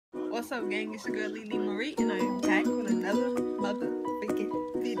What's up, gang? It's your girl LEELEE Marie, and I am back with another motherfucking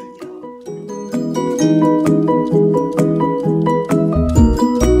video.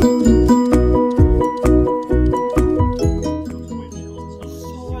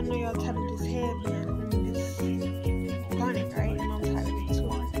 So I know y'all tired of this headband, I mean this bonnet, right? And I'm tired of it too.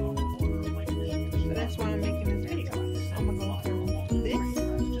 So that's why I'm making this video. I'm gonna go from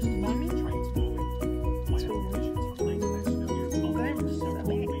this bonnet to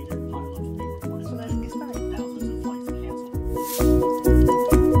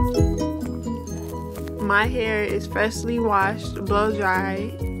my hair is freshly washed, blow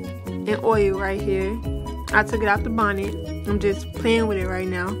dried, and oil right here. I took it out the bonnet. I'm just playing with it right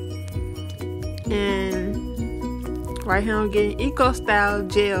now. And right here I'm getting Eco Style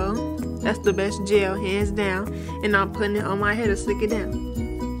gel. That's the best gel, hands down. And I'm putting it on my hair to slick it down.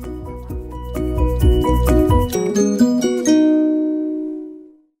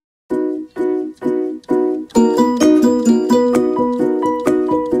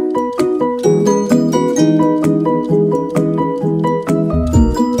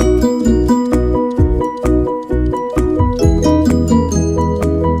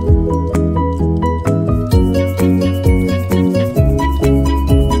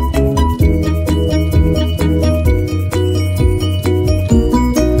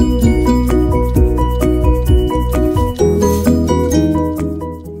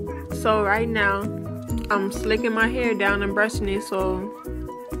 So right now, I'm slicking my hair down and brushing it and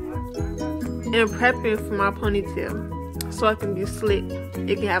prepping for my ponytail so it can be slick.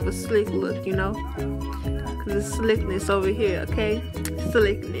 It can have a slick look, you know, because it's slickness over here, okay?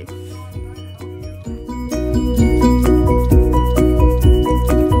 Slickness.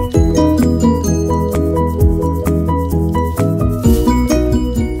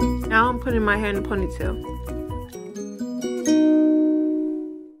 Now I'm putting my hair in a ponytail.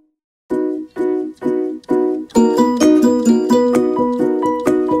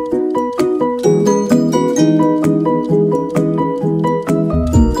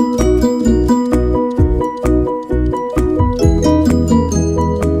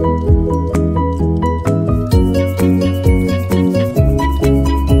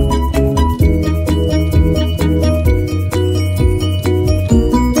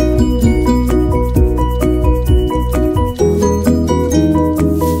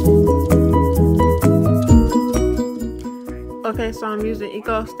 Okay, so I'm using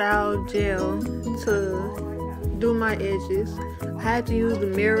Eco Style gel to do my edges. I had to use the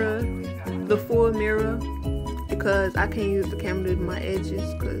mirror, the full mirror, because I can't use the camera to do my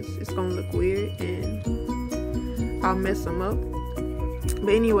edges because it's gonna look weird and I'll mess them up.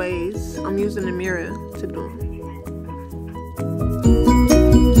 But anyways, I'm using the mirror to do them.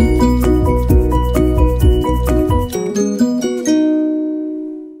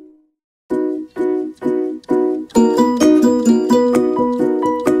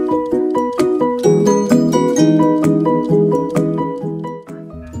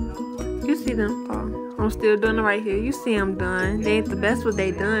 I'm still doing it right here. You see I'm done. They ain't the best, but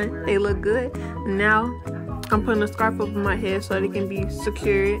they done. They look good. Now I'm putting a scarf over my head so they can be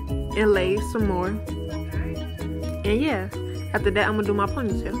secured and laid some more. And yeah, after that I'm gonna do my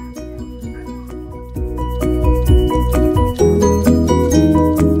ponytail.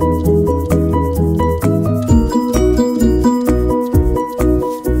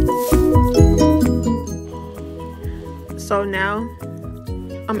 So now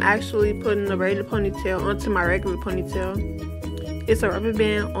I'm actually putting the braided ponytail onto my regular ponytail. It's a rubber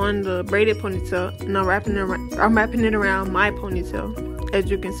band on the braided ponytail, and I'm wrapping it around my ponytail, as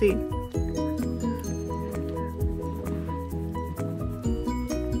you can see.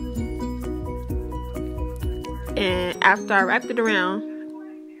 And after I wrapped it around,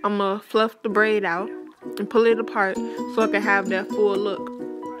 I'm gonna fluff the braid out and pull it apart so I can have that full look.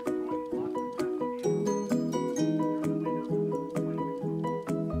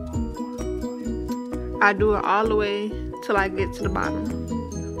 I do it all the way till I get to the bottom.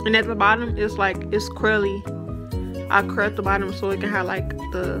 And at the bottom, it's curly. I curl the bottom so it can have like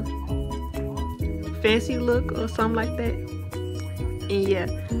the fancy look or something like that. And yeah.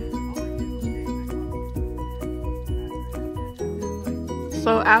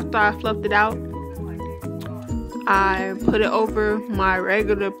 So after I fluffed it out, I put it over my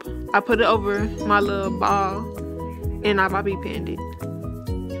little ball and I bobby pinned it.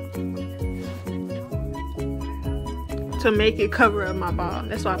 To make it cover up my ball.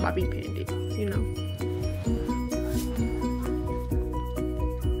 That's why I bobby pinned it, you know.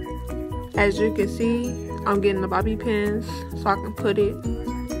 As you can see, I'm getting the bobby pins so I can put it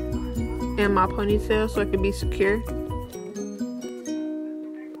in my ponytail so it can be secure.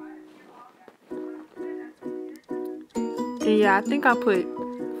 And yeah, I think I put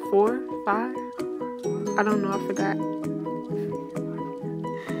 4, 5. I don't know, I forgot.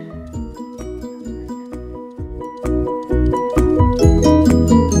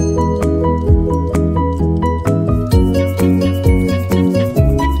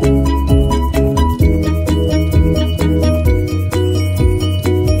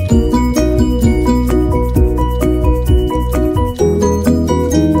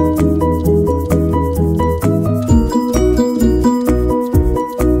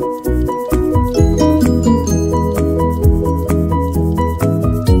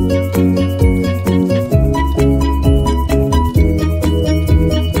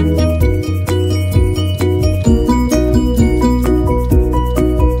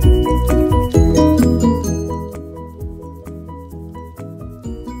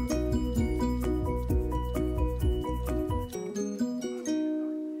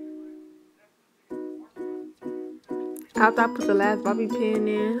 After I put the last bobby pin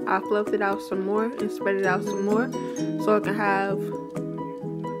in, I fluffed it out some more and spread it out some more so it can have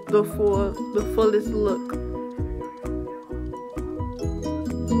the fullest look.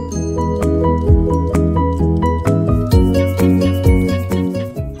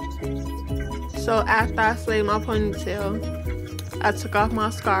 So after I slayed my ponytail, I took off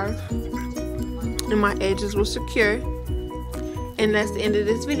my scarf and my edges were secure. And that's the end of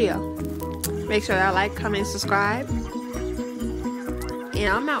this video. Make sure y'all like, comment, subscribe. And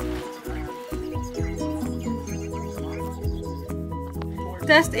I'm out.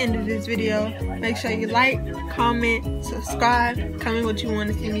 That's the end of this video. Make sure you like, comment, subscribe, comment what you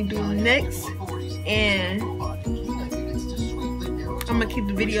want to see me do next. And I'm gonna keep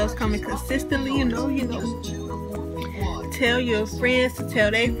the videos coming consistently, you know. Tell your friends to tell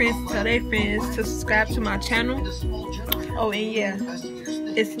their friends to tell their friends to subscribe to my channel. Oh, and yeah,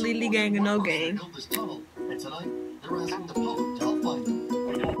 it's LEELEE Gang or no gang.